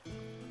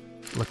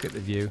 Look at the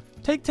view.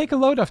 Take a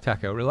load off,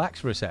 Taco.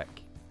 Relax for a sec.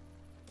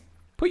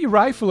 Put your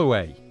rifle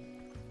away.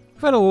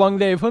 We've had a long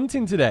day of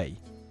hunting today.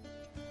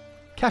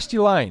 Cast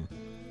your line.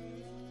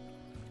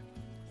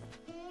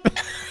 Best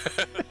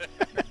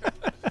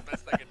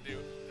I can do.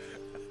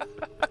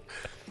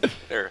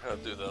 There, I'll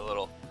do the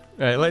little.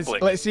 Right,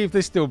 let's see if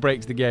this still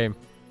breaks the game.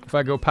 If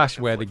I go past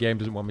where the game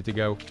doesn't want me to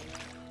go.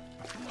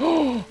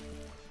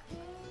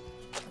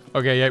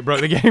 Okay, yeah, it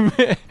broke the game.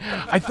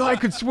 I thought I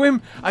could swim.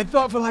 I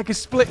thought for like a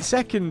split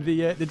second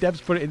the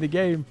devs put it in the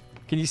game.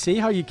 Can you see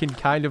how you can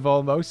kind of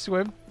almost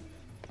swim?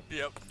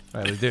 Yep.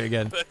 Right, let's do it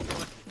again.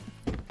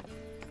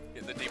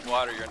 In the deep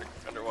water, you're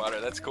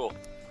underwater. That's cool.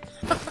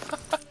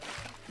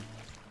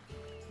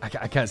 I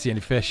can't see any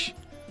fish.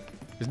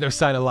 There's no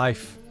sign of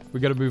life. We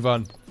got to move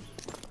on.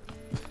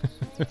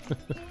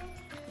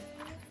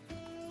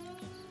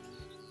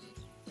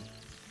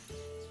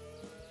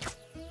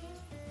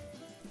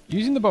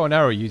 Using the bow and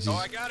arrow uses... Oh,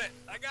 I got it!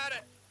 I got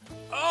it!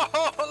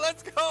 Oh,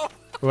 let's go!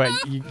 Wait,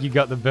 you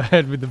got the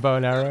bird with the bow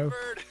and arrow?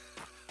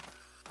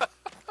 Bird.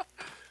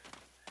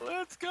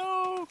 Let's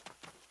go!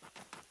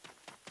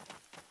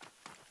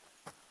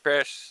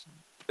 Crash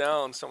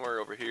down somewhere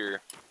over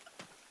here.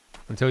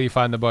 Until you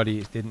find the body,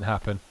 it didn't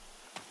happen.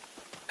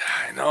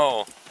 I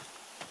know.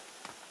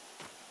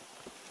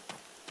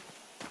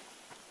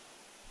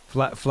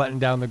 Flattening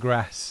down the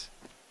grass.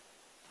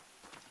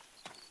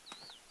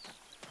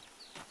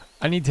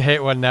 I need to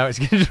hit one now. It's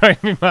going to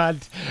drive me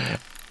mad.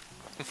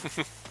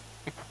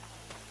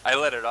 I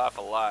let it off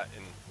a lot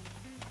and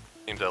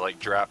seemed to like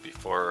drop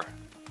before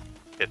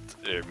it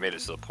made it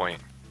to the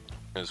point.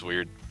 It was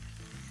weird.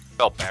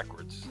 Fell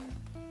backwards.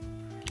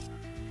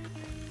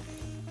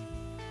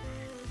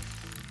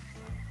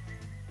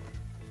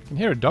 I can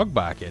hear a dog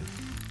barking.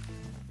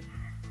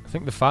 I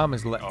think the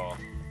farmer's let. Oh.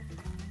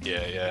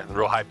 Yeah.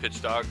 Real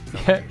high-pitched dog.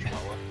 Yeah.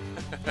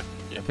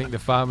 I think the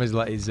farmer's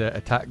let his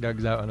attack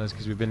dogs out on us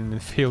because we've been in the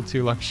field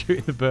too long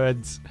shooting the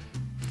birds.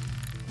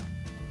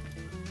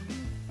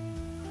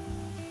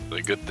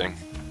 Really good thing.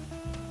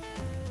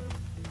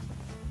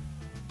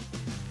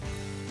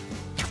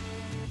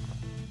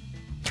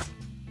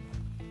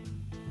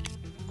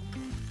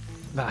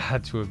 That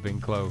had to have been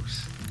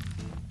close.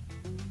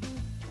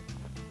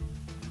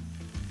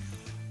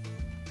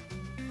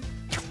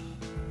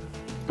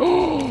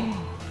 Oh!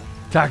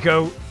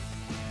 Taco!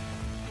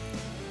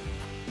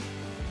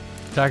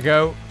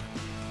 Taco!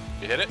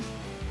 You hit it?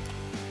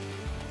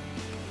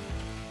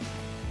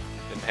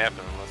 Didn't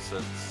happen unless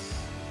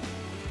it's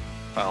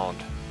found.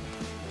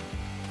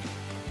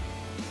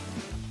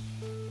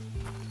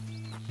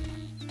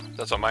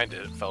 That's what mine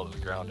did. It fell to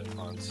the ground at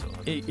once. So.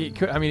 It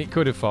could. I mean, it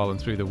could have fallen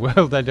through the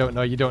world. I don't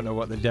know. You don't know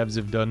what the devs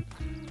have done.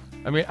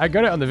 I mean, I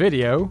got it on the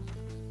video.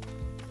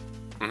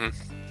 Mm-hmm.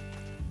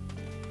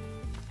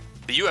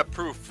 But you have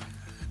proof.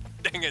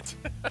 Dang it.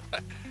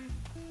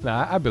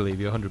 Nah, I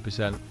believe you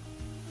 100%.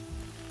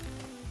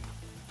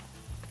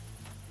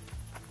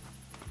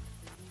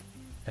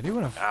 I do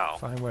want to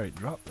find where it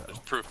dropped, though. There's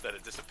proof that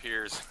it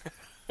disappears.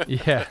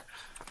 Yeah.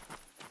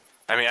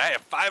 I mean, I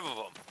have 5 of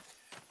them.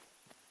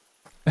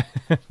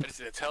 I just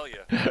didn't tell you.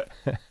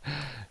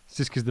 It's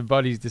just because the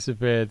body's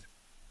disappeared.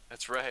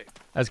 That's right.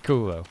 That's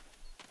cool, though.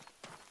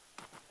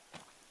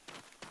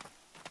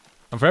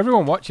 And for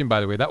everyone watching,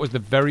 by the way, that was the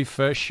very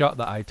first shot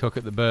that I took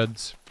at the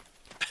birds.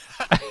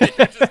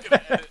 You're just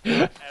going to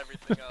edit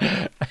everything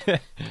out.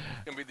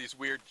 It's going to be these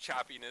weird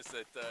choppiness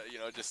that, you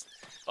know, just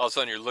all of a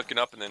sudden you're looking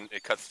up and then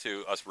it cuts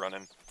to us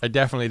running. I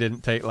definitely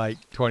didn't take like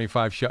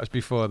 25 shots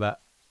before that.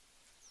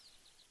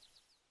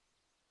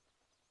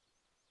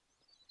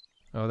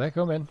 Oh, they're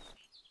coming.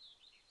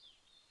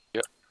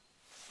 Yep.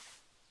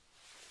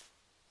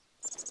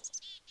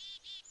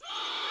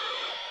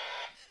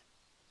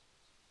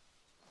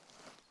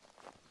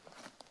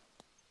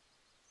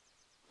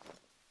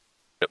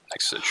 Yep,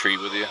 next to the tree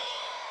with you.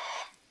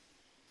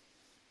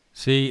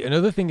 See,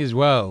 another thing as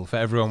well for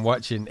everyone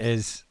watching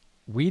is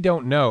we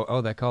don't know.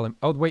 Oh, they're calling.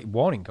 Oh, wait,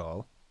 warning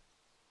call.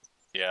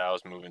 Yeah, I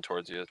was moving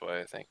towards you. That's why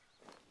I think.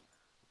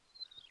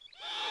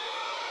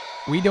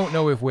 We don't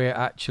know if we're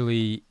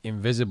actually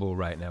invisible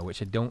right now,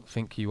 which I don't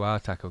think you are,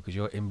 Taco, because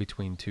you're in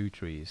between 2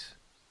 trees.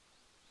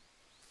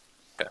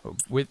 Okay.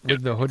 With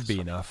the hood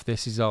being off,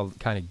 this is all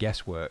kind of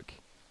guesswork.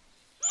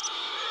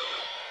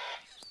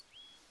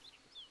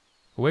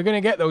 We're going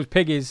to get those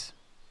piggies.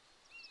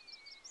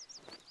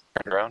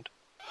 Turn around.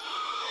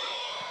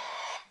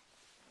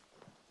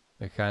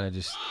 They're kind of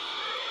just...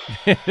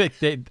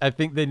 I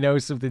think they know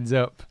something's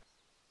up.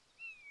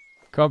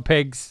 Come on,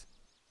 pigs.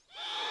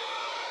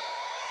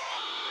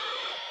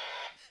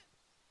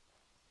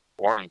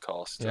 Warning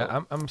call still.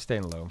 Yeah, I'm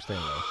staying low. I'm staying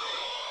low.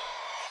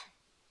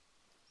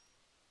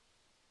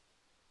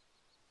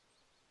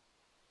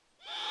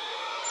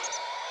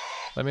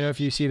 Let me know if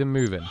you see them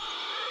moving.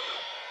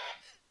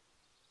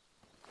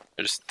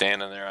 They're just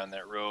standing there on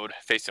that road,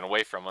 facing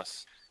away from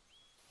us.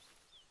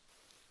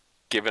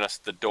 Giving us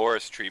the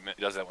Doris treatment.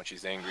 She does that when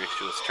she's angry.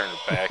 She'll just turn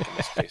her back and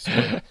just face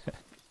away.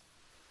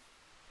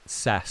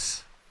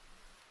 Sass.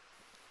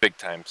 Big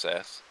time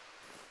sass.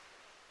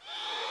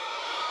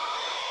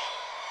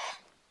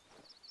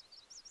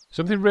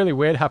 Something really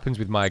weird happens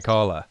with my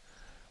caller.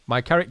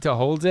 My character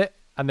holds it,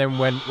 and then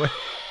when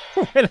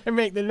when I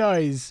make the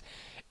noise,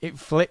 it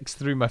flicks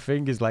through my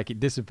fingers like it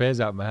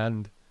disappears out of my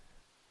hand.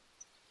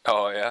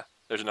 Oh, yeah.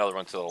 There's another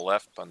one to the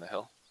left on the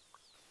hill.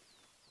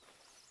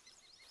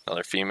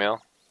 Another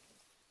female.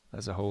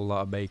 That's a whole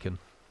lot of bacon.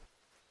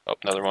 Oh,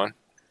 another one.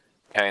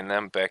 Behind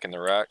them, back in the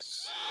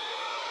rocks.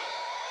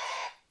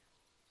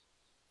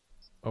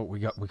 Oh, we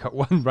got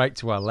one right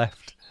to our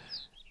left.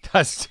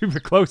 That's super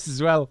close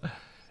as well.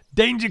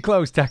 Danger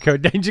close, Taco.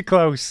 Danger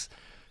close.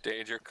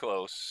 Danger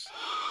close.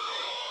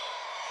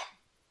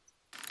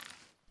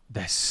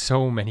 There's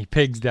so many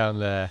pigs down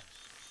there.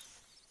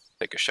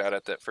 Take a shot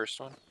at that first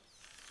one.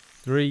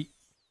 3,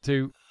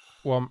 2,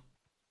 1.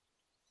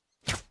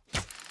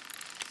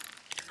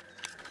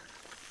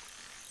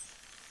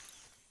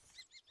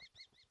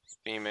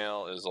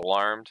 Female is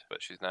alarmed,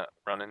 but she's not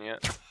running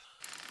yet.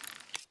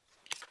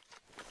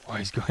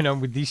 What is going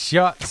on with these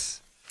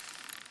shots?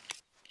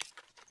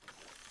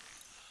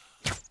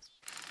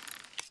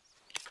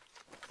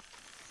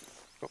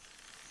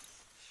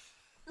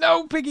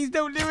 No, piggies,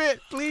 don't do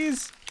it,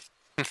 please.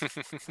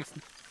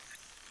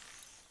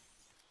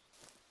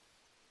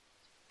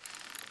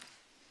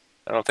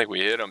 I don't think we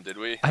hit him, did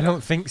we? I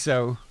don't think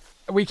so.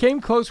 We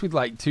came close with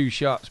like 2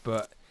 shots,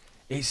 but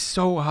It's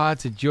so hard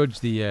to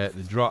judge the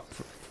drop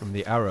from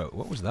the arrow.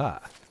 What was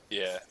that?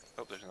 Yeah.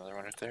 Oh, there's another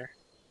one right there.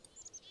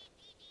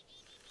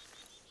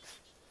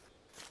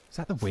 Is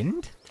that the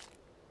wind?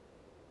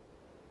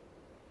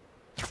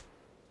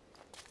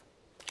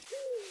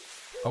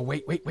 Oh,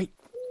 wait, wait, wait.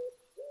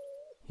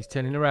 He's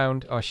turning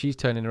around. Oh, she's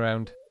turning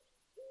around.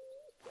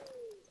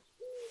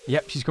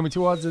 Yep, she's coming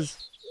towards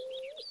us.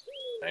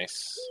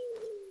 Nice.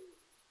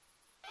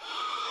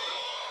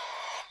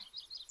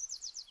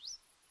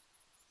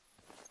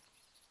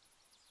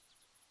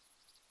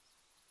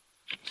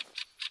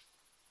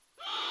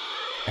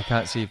 I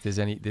can't see if there's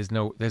any. There's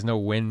no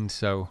wind,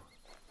 so.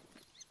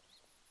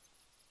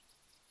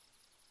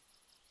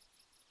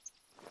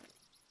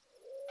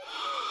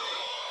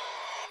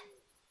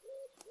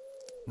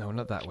 No,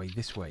 not that way.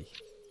 This way.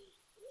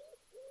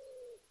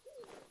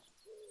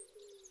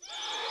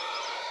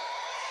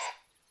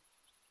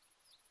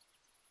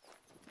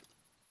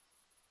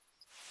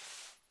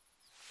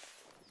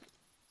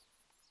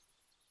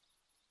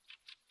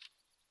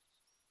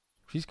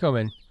 She's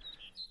coming.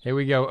 Here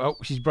we go. Oh,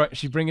 she's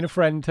bringing a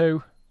friend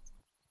too.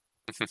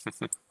 Just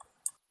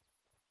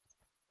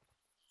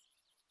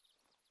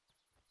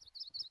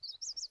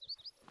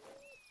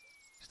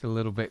a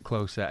little bit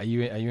closer. Are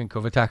you in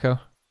cover, Taco?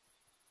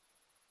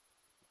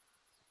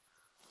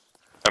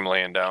 I'm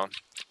laying down.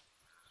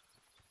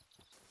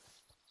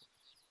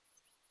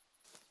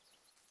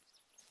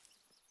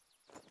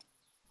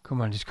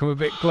 Come on, just come a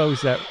bit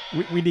closer.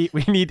 We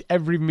need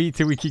every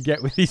meter we can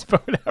get with these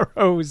bow and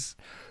arrows.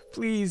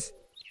 Please.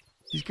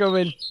 He's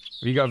coming. Have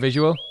you got a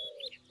visual?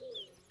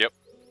 Yep.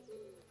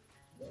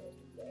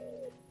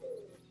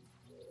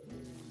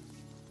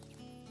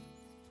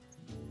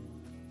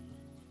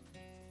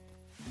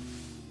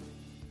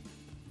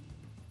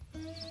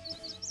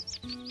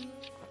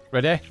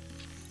 Ready?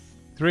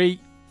 3,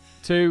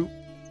 2,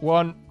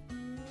 1.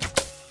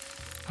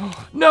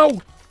 Oh,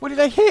 no! What did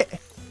I hit?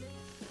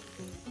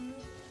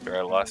 Sure,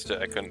 I lost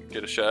it. I couldn't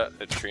get a shot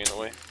at a tree in the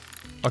way.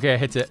 Okay, I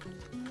hit it.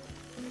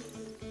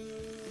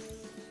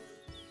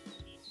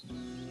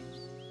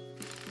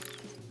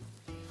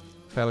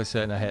 Fairly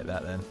certain I hit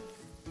that then.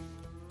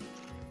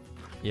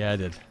 Yeah, I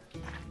did.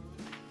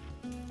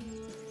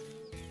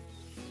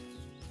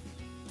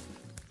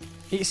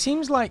 It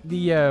seems like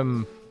the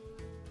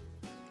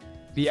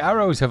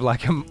arrows have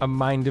like a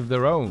mind of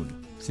their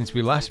own since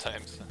we last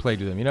played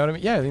with them. You know what I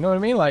mean? Yeah, you know what I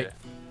mean? Like,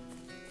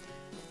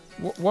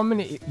 one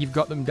minute you've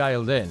got them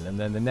dialed in, and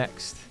then the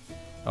next...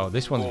 Oh,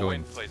 this one's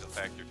going... Wind plays a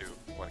factor too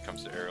when it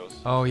comes to arrows.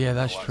 Oh yeah,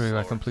 that's true.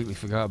 I completely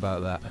forgot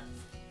about that.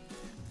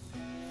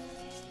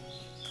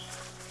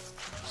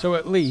 So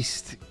at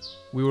least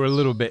we were a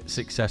little bit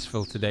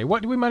successful today.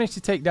 What did we manage to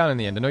take down in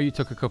the end? I know you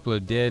took a couple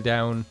of deer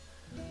down.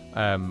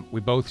 We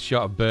both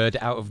shot a bird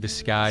out of the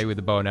sky with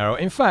a bow and arrow.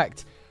 In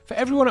fact, for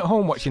everyone at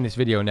home watching this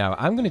video now,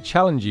 I'm going to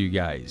challenge you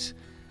guys.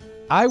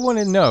 I want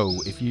to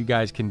know if you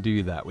guys can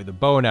do that with a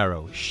bow and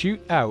arrow.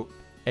 Shoot out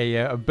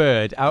a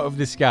bird out of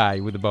the sky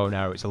with a bow and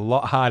arrow. It's a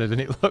lot harder than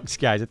it looks,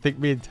 guys. I think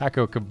me and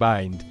Taco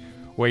combined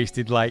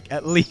wasted like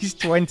at least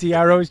 20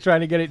 arrows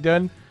trying to get it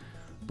done.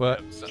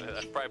 But so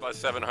that's probably about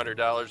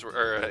 $700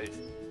 or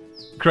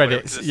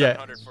credits,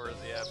 yeah.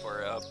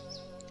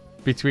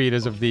 Between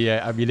us of the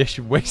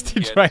ammunition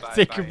wasted trying to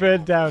take a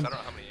bird down. I don't know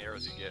how many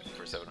arrows you get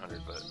for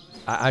 700, but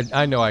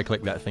I know I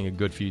clicked that thing a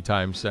good few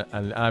times,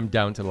 and I'm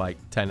down to like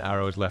 10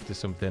 arrows left or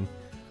something.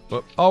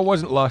 But all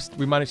wasn't lost.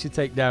 We managed to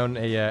take down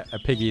a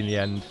piggy in the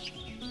end.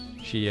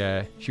 She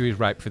was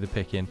ripe for the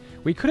picking.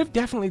 We could have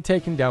definitely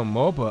taken down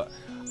more, but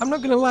I'm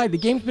not going to lie, the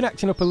game's been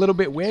acting up a little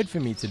bit weird for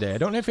me today. I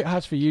don't know if it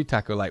has for you,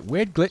 Taco, like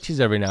weird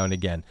glitches every now and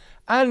again.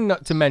 And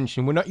not to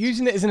mention, we're not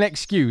using it as an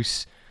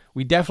excuse.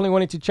 We definitely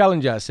wanted to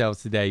challenge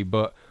ourselves today,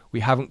 but we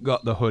haven't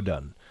got the hood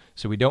on.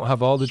 So we don't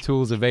have all the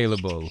tools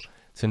available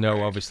to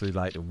know, obviously,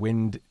 like the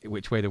wind,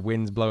 which way the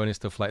wind's blowing and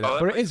stuff like that.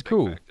 But it is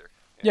cool.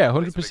 Yeah,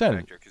 100%.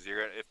 Because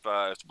if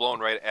it's blowing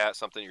right at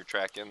something you're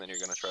tracking, then you're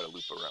going to try to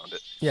loop around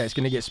it. Yeah, it's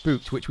going to get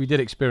spooked, which we did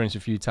experience a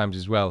few times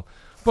as well.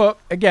 But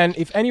again,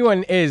 if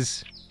anyone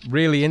is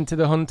really into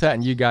the hunter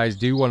and you guys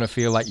do want to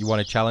feel like you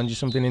want to challenge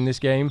something in this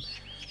game,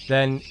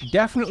 then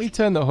definitely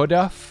turn the hood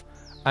off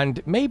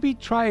and maybe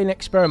try and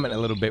experiment a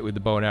little bit with the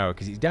bow and arrow,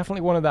 because it's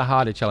definitely one of the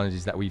harder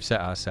challenges that we've set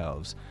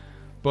ourselves.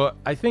 But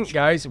I think,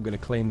 guys, I'm going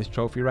to claim this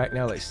trophy right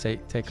now. Let's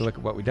take a look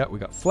at what we got. We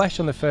got flesh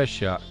on the first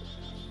shot.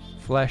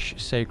 Flesh,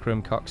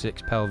 sacrum,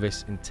 coccyx,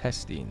 pelvis,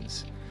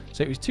 intestines.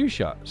 So it was 2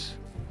 shots.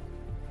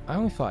 I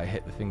only thought I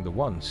hit the thing the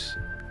once.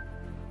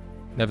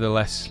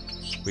 Nevertheless,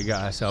 we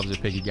got ourselves a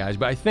piggy, guys.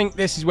 But I think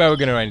this is where we're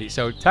going to end it.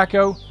 So,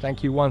 Taco,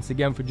 thank you once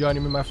again for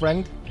joining me, my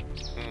friend.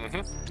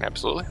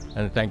 Absolutely.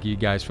 And thank you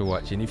guys for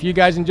watching. If you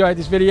guys enjoyed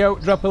this video,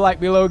 drop a like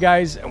below,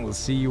 guys. And we'll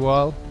see you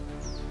all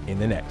in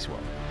the next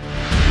one.